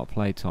don't get a lot of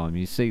playtime.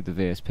 You see the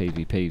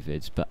VSPvP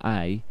vids, but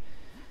A,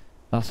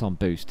 that's on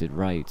boosted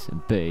rates,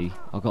 and B,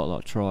 I've got a lot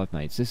of tribe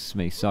mates. This is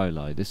me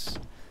solo. This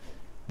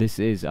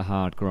is a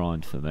hard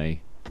grind for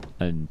me,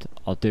 and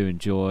I do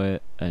enjoy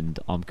it, and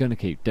I'm gonna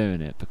keep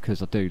doing it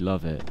because I do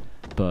love it.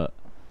 But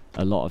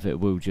a lot of it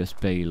will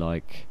just be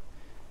like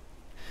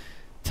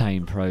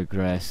tame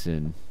progress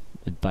and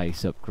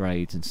base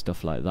upgrades and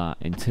stuff like that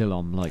until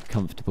I'm like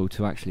comfortable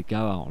to actually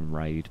go out and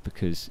raid,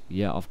 because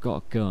yeah, I've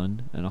got a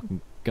gun and I can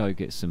go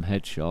get some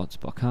headshots,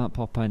 but I can't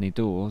pop any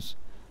doors.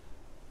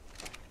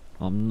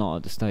 I'm not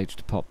at the stage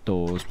to pop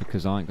doors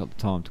because I ain't got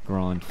the time to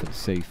grind for the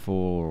C4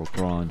 or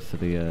grind for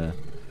the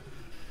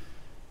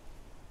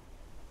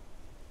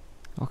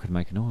I could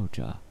make an oil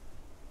jar.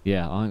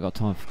 Yeah, I ain't got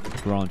time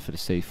to grind for the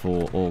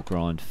C4 or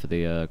grind for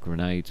the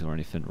grenades or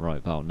anything right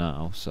about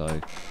now,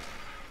 so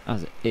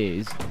as it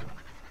is,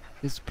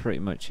 this is pretty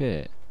much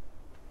it.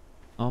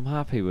 I'm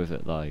happy with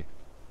it though.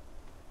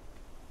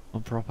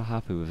 I'm proper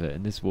happy with it,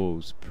 and this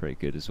wall's pretty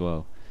good as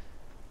well.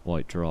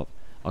 White drop.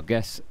 I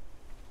guess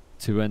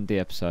to end the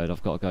episode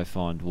I've got to go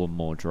find one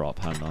more drop,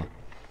 haven't I?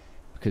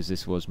 Because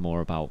this was more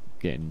about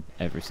getting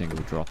every single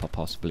drop I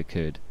possibly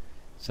could.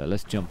 So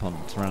let's jump on the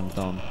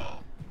Pteranodon.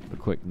 A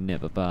quick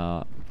nib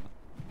about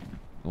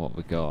what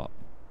we got.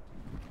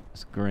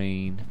 It's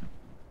green.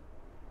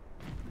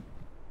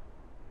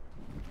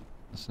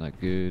 That's no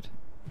good.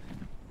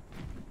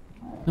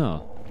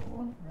 Oh.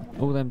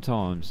 All them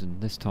times,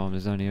 and this time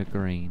there's only a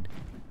green.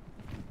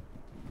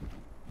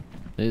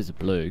 There's a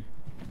blue.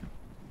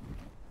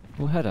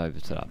 We'll head over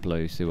to that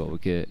blue, see what we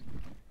get.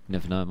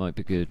 Never know, it might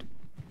be good.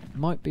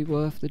 Might be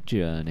worth the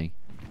journey.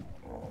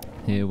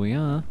 Here we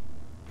are.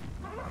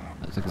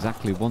 That's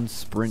exactly one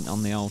sprint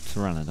on the old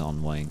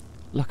Pteranodon wing.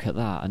 Look at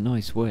that, a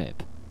nice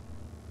whip.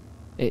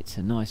 It's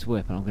a nice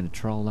whip, and I'm going to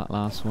troll that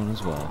last one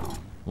as well.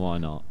 Why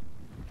not?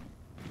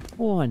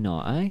 Why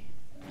not, eh?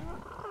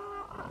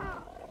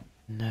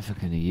 Never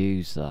going to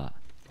use that.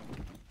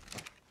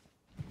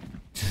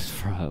 Just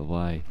throw it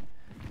away.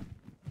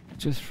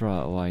 Just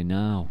throw it away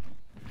now.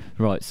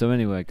 Right, so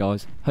anyway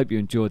guys, hope you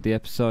enjoyed the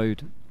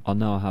episode. I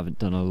know I haven't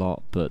done a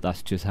lot, but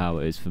that's just how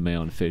it is for me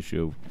on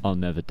Official. I'll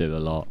never do a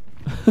lot.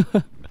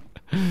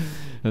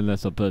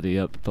 Unless I buddy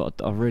up,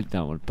 but I really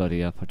don't want to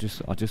buddy up. I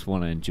just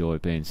want to enjoy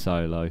being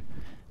solo,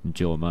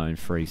 enjoy my own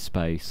free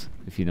space,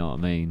 if you know what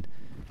I mean.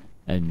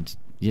 And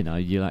you know,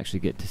 you'll actually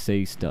get to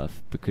see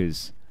stuff,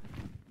 because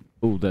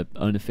all the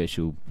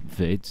unofficial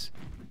vids,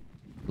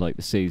 like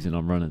the season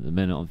I'm running at the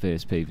minute on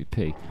VS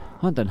PvP, I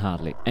haven't done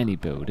hardly any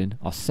building.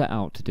 I set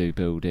out to do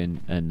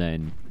building and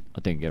then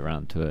I didn't get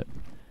around to it,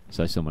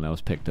 so someone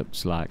else picked up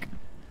slack,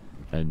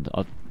 and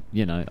I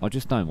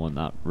just don't want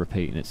that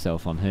repeating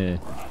itself on here.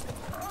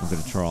 I'm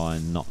going to try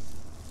and not...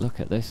 Look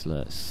at this,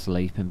 look.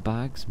 Sleeping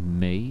bags,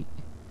 meat,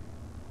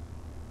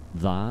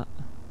 that,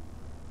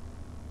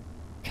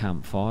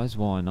 campfires,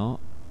 why not?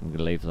 I'm going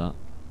to leave that.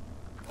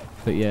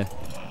 But yeah,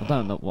 I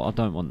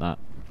don't want that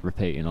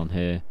repeating on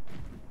here,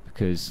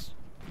 because,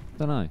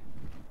 I don't know,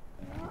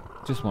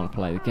 just want to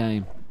play the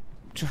game.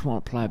 Just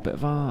want to play a bit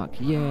of ARK.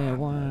 Yeah,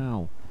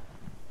 wow.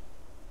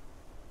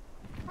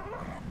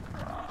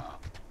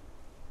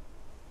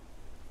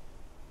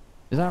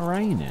 Is that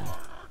raining?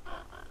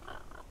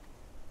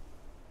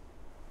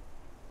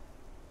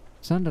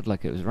 Sounded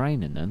like it was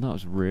raining then. That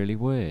was really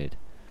weird.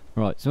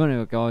 Right, so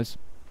anyway guys,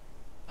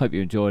 hope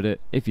you enjoyed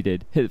it. If you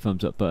did, hit the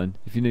thumbs up button.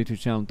 If you're new to the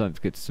channel, don't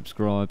forget to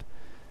subscribe.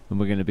 And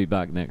we're going to be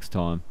back next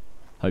time.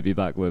 Hope you're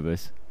back with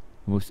us.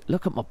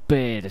 Look at my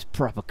beard, it's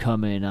proper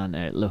coming, ain't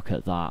it? Look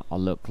at that. I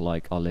look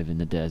like I live in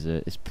the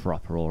desert. It's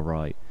proper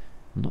alright.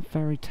 I'm not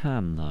very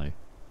tan though.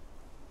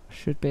 I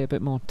should be a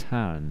bit more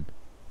tan.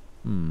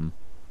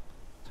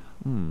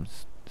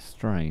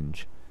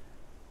 Strange.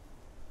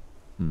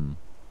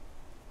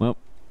 Well,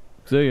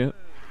 see ya.